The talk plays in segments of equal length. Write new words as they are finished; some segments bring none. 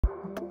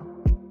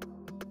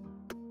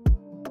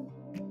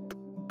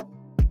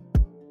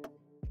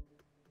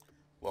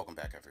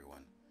back,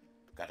 everyone.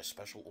 Got a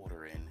special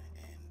order in,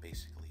 and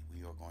basically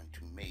we are going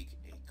to make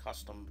a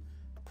custom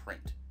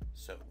print.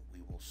 So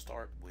we will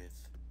start with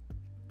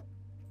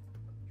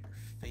your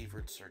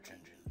favorite search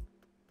engine,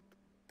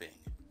 Bing.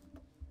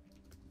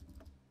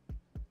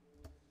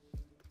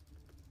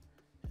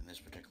 And this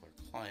particular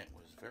client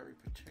was very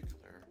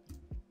particular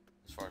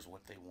as far as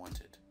what they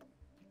wanted.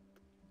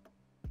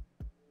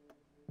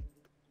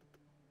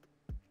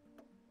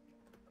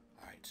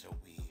 Alright, so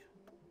we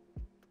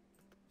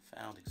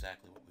found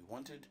exactly what we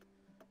wanted.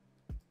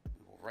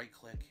 We will right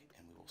click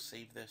and we will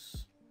save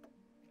this.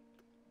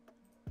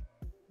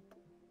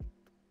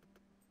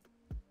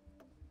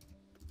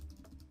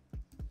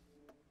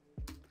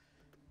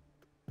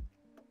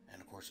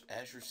 And of course,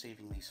 as you're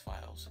saving these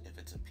files, if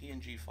it's a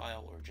PNG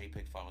file or a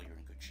JPEG file, you're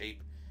in good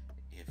shape.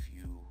 If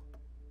you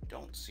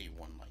don't see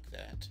one like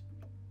that,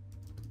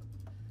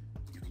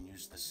 you can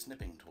use the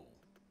snipping tool,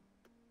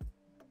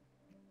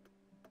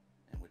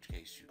 in which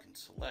case you can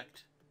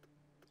select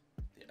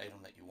the item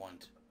that you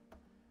want,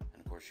 and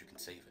of course you can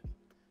save it.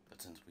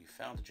 But since we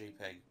found the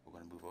JPEG, we're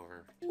going to move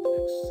over to the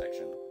next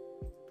section.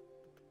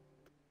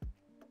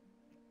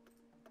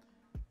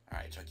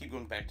 Alright, so I keep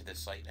going back to this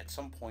site. At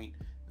some point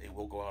they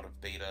will go out of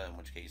beta, in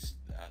which case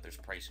there's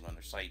pricing on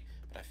their site,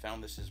 but I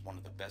found this is one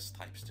of the best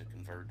types to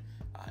convert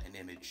an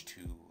image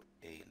to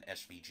an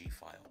SVG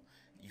file.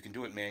 You can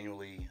do it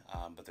manually,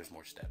 but there's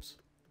more steps.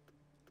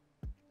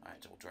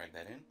 Alright, so we'll drag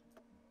that in.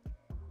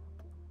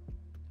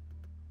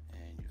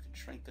 And you can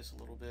shrink this a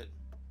little bit.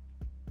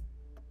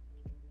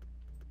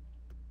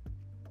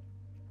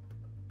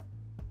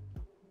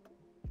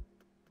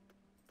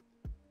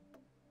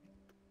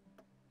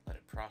 Let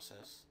it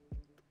process.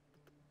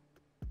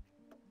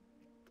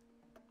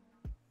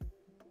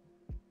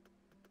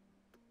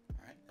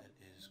 Alright, that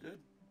is good.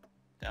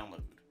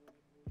 Download.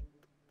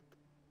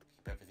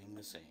 Keep everything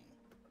the same.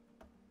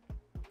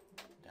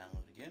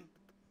 Download again.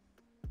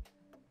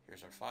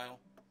 Here's our file.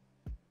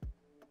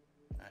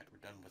 Alright, we're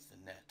done with the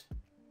net.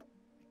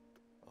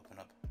 Open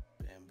up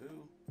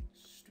Bambu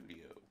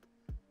Studio.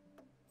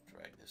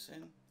 Drag this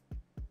in.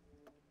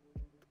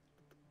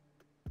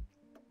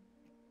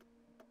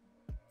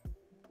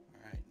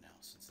 Alright, now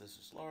since this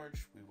is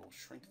large, we will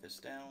shrink this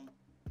down.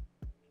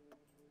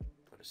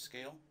 Put a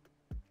scale.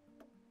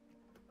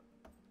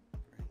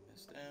 Bring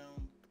this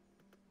down.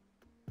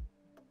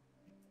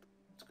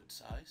 It's a good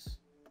size.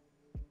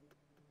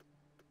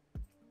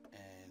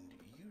 And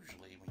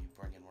usually when you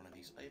bring in one of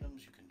these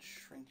items, you can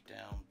shrink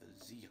down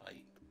the Z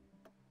height.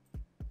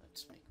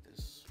 Let's make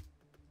this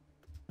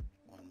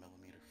 1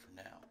 millimeter for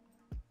now.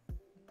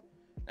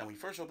 Now, when you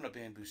first open up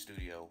Bambu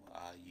Studio,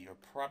 you're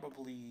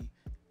probably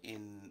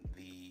in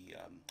the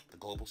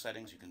global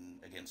settings. You can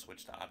again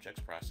switch to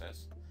Objects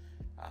Process,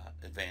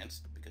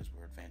 Advanced, because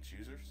we're advanced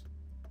users.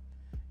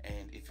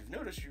 And if you've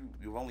noticed,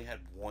 you've only had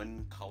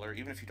one color.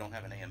 Even if you don't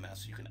have an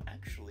AMS, you can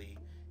actually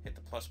hit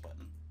the plus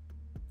button,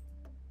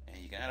 and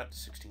you can add up to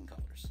 16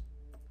 colors.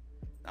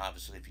 Now,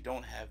 obviously, if you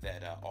don't have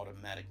that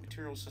automatic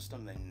material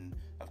system, then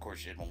of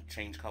course it won't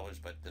change colors,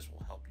 but this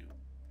will help you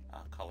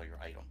color your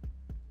item.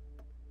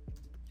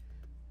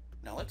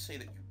 Now, let's say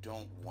that you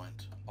don't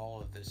want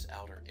all of this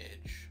outer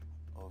edge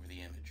over the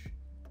image.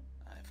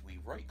 If we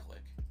right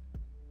click,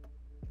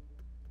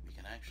 we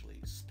can actually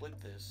split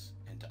this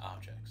into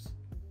objects.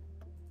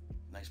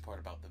 Nice part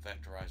about the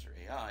Vectorizer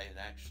AI, it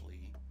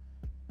actually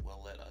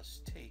will let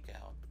us take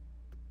out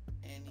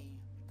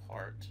any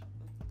part,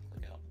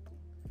 click out,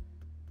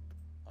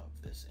 of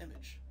this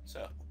image.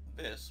 So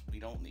this we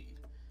don't need,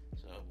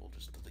 so we'll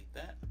just delete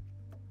that.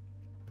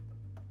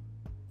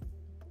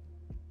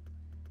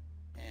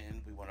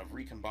 And we want to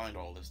recombine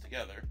all this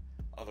together,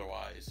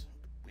 otherwise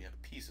we have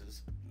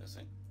pieces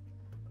missing.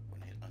 We're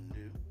going to hit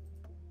undo,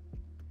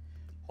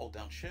 hold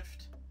down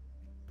shift,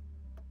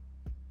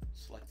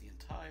 select the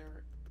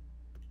entire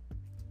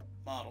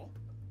model,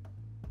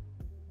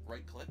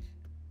 right click,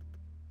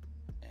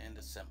 and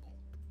assemble.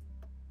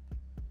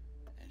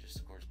 And just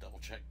of course double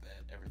check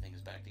that everything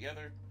is back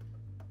together.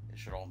 It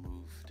should all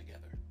move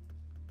together.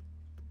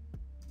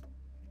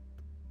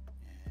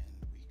 And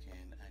we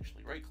can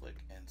actually right click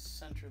and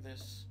center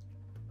this.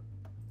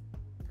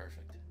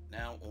 Perfect.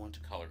 Now on to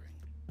coloring.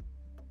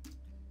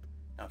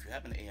 Now if you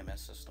have an AMS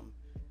system,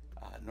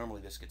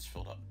 normally this gets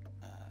filled up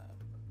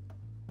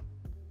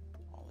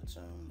all its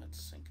own.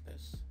 Let's sync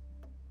this.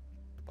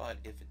 But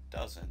if it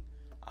doesn't,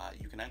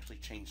 you can actually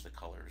change the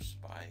colors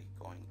by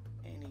going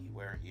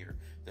anywhere here.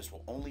 This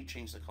will only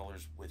change the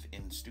colors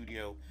within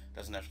Studio.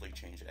 Doesn't actually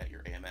change it at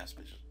your AMS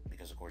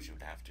because of course you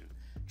would have to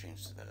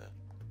change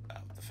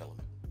the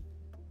filament.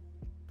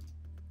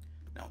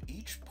 Now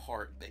each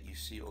part that you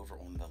see over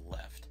on the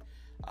left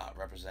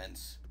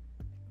represents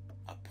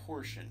a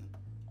portion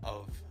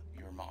of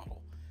your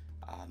model.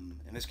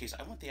 In this case,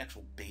 I want the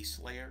actual base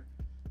layer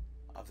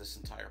of this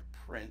entire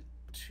print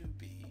to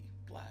be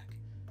black.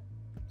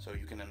 So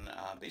you can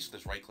basically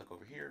just right click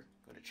over here,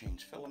 go to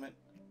change filament,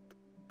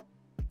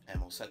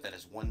 and we'll set that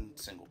as one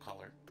single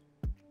color.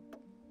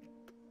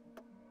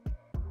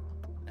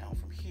 Now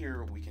from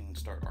here we can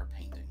start our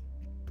painting.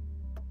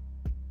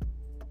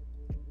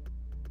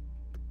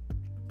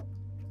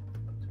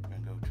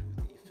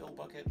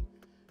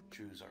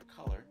 choose our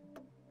color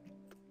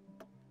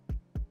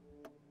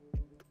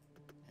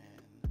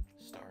and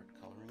start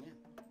coloring in.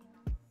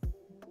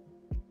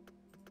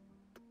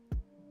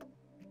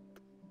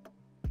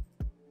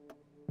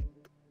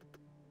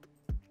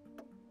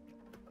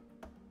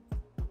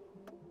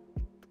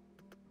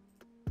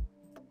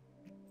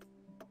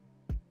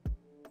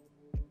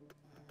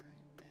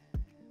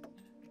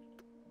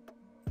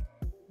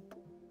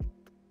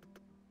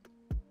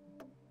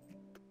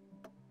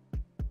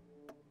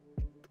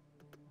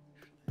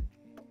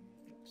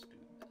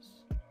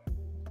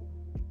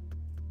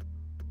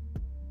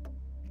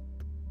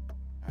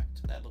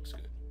 That looks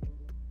good.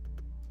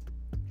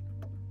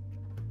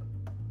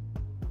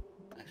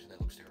 Actually, that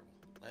looks terrible.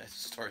 Let's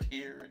start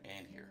here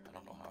and here. I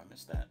don't know how I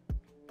missed that.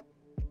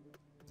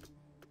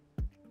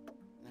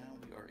 Now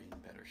we are in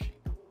better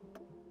shape.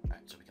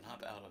 Alright, so we can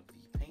hop out of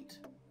the paint.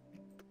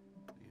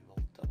 We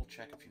will double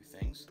check a few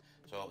things.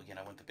 So again,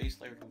 I want the base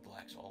layer to be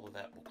black, so all of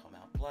that will come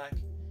out black.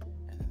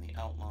 And then the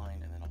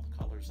outline, and then all the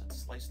colors. Let's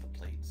slice the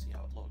plate, see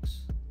how it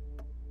looks.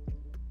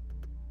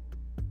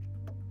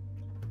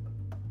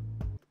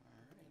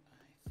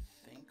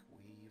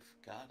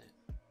 Got it.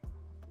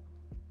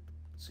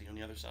 See you on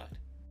the other side.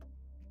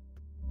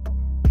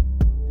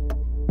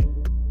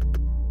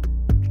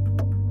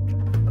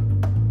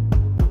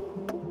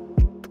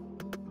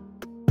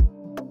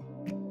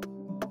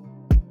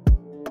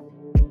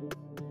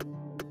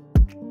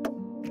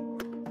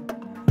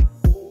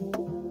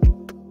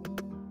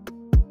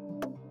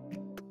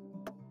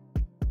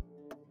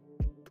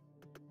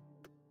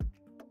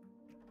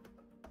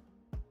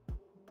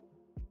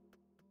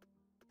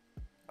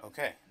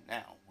 Okay,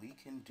 now we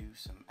can do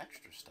some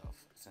extra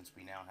stuff since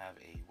we now have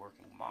a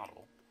working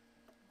model.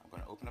 I'm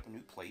going to open up a new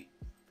plate.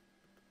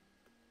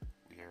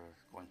 We are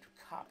going to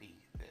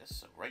copy this,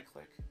 so right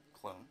click,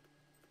 clone,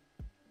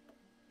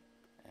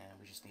 and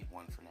we just need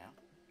one for now.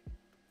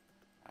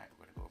 Alright,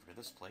 we're going to go over to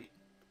this plate,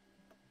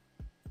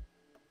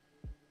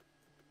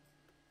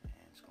 and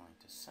it's going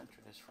to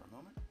center this for a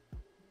moment,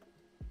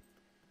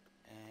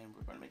 and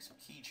we're going to make some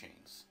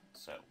keychains.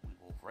 So we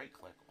will right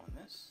click on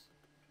this,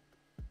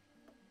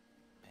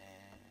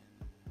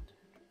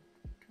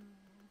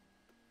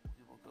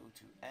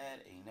 to add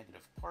a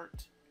negative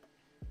part,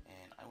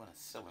 and I want a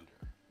cylinder.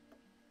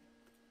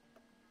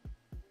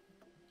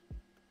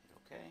 Hit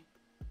OK,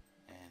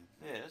 and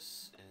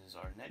this is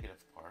our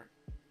negative part,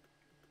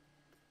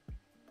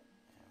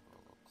 and we're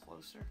a little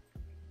closer,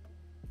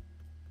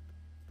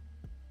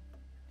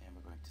 and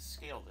we're going to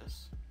scale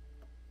this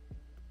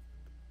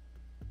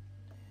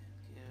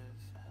and give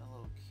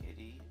Hello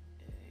Kitty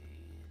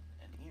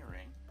an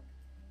earring.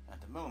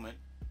 At the moment,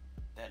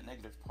 that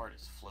negative part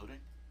is floating,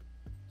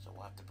 so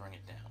we'll have to bring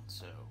it down.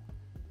 So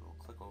we'll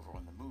click over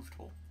on the Move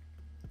tool,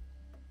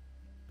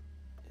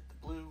 hit the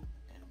blue,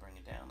 and bring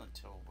it down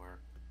until we're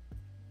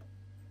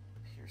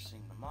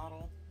piercing the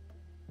model.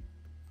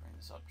 Bring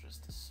this up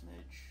just a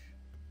smidge,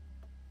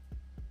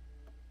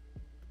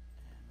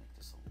 and make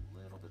this a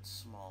little bit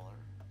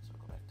smaller. So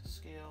go back to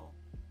scale,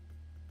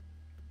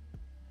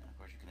 and of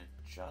course you can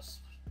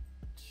adjust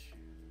to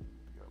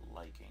your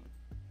liking.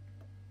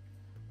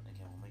 And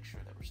again, we'll make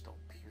sure that we're still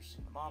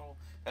piercing the model.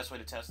 Best way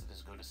to test it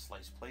is go to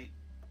Slice Plate,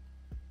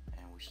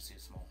 and we should see a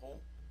small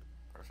hole.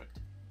 Perfect.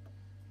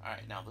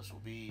 Alright, now this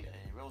will be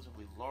a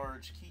relatively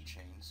large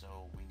keychain,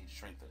 so we need to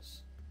shrink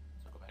this.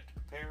 So go back to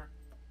Prepare,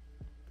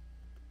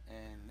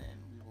 and then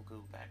we will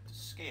go back to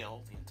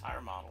Scale the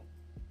entire model.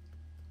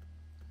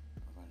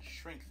 We're going to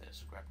shrink this.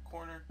 So grab a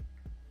corner,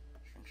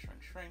 shrink,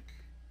 shrink, shrink.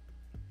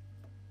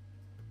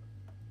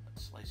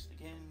 Let's slice it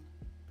again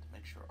to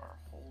make sure our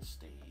hole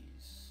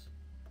stays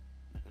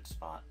in a good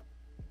spot.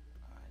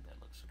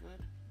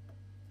 Good.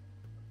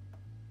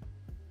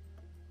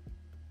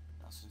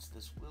 Now, since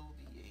this will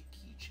be a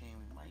keychain,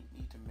 we might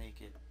need to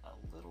make it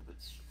a little bit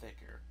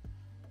thicker.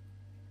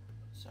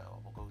 So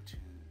we'll go to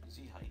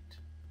Z height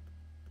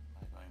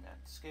by going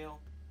back to scale.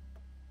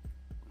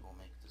 We will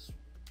make this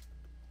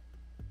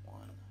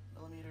 1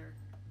 millimeter.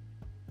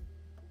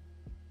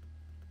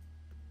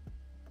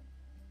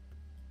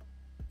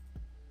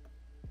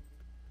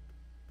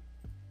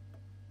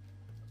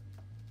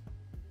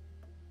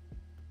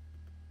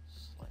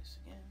 Slice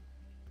again.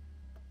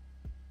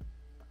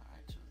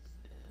 Alright, so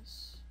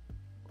this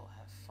will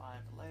have 5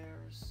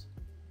 layers.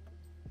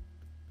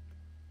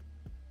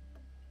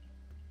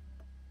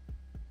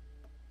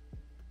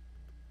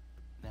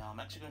 Now I'm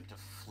actually going to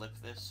flip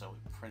this so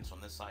it prints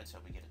on this side so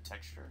we get a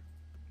texture.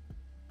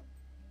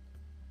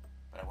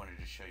 But I wanted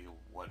to show you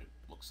what it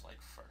looks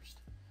like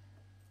first.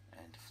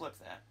 And to flip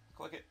that,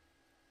 click it,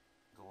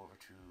 go over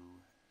to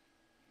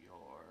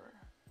your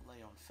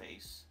lay on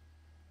face,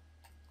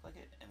 click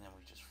it, and then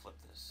we just flip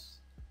this.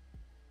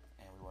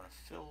 And we want to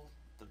fill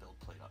the build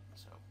plate up.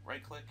 So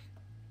right click,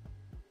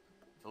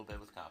 fill bed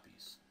with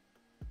copies.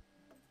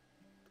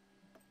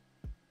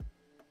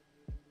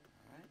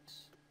 Alright,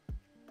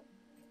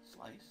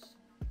 slice.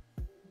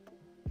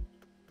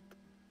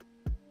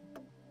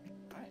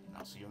 Alright, and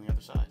I'll see you on the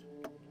other side.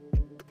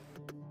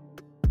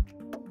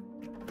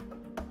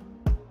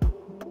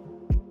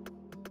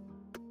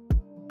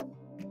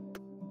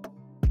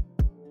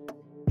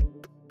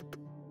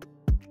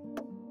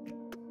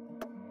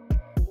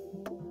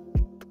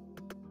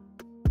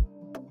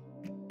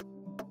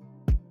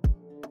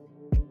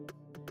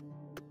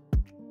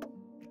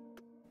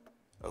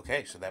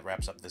 Okay, so that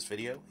wraps up this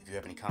video. If you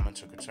have any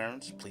comments or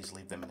concerns, please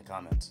leave them in the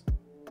comments.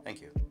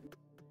 Thank you.